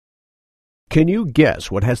Can you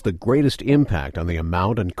guess what has the greatest impact on the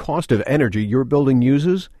amount and cost of energy your building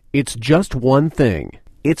uses? It's just one thing.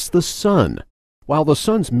 It's the sun. While the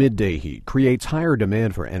sun's midday heat creates higher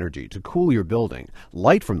demand for energy to cool your building,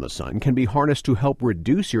 light from the sun can be harnessed to help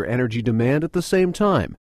reduce your energy demand at the same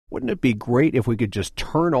time. Wouldn't it be great if we could just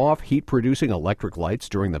turn off heat-producing electric lights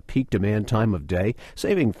during the peak demand time of day,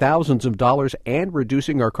 saving thousands of dollars and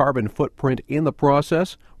reducing our carbon footprint in the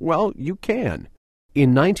process? Well, you can.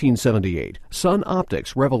 In 1978,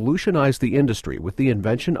 Sunoptics revolutionized the industry with the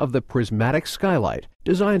invention of the Prismatic Skylight,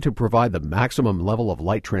 designed to provide the maximum level of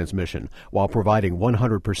light transmission while providing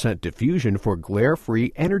 100% diffusion for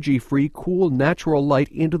glare-free, energy-free, cool, natural light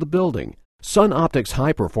into the building. Sunoptics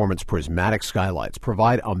high-performance prismatic skylights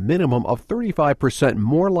provide a minimum of 35%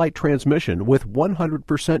 more light transmission with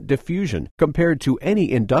 100% diffusion compared to any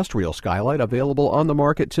industrial skylight available on the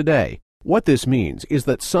market today. What this means is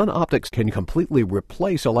that Sunoptics can completely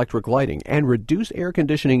replace electric lighting and reduce air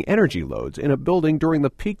conditioning energy loads in a building during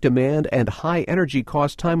the peak demand and high energy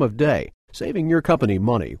cost time of day, saving your company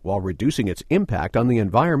money while reducing its impact on the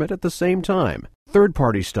environment at the same time.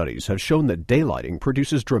 Third-party studies have shown that daylighting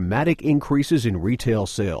produces dramatic increases in retail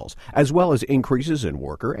sales, as well as increases in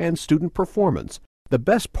worker and student performance. The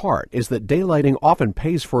best part is that daylighting often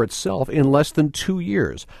pays for itself in less than 2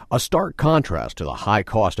 years, a stark contrast to the high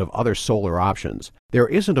cost of other solar options. There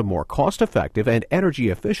isn't a more cost-effective and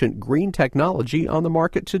energy-efficient green technology on the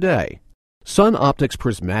market today. Sunoptics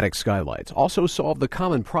Prismatic Skylights also solve the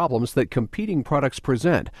common problems that competing products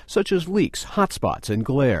present, such as leaks, hotspots, and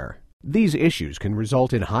glare. These issues can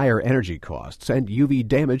result in higher energy costs and UV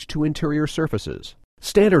damage to interior surfaces.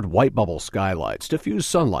 Standard white bubble skylights diffuse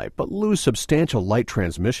sunlight but lose substantial light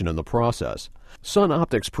transmission in the process.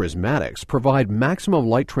 Sunoptics Prismatics provide maximum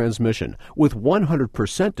light transmission with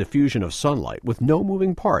 100% diffusion of sunlight with no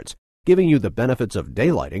moving parts, giving you the benefits of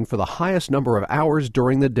daylighting for the highest number of hours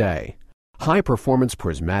during the day. High-performance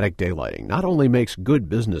prismatic daylighting not only makes good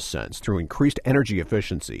business sense through increased energy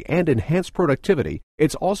efficiency and enhanced productivity,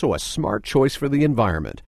 it's also a smart choice for the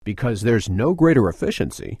environment because there's no greater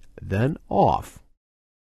efficiency than off.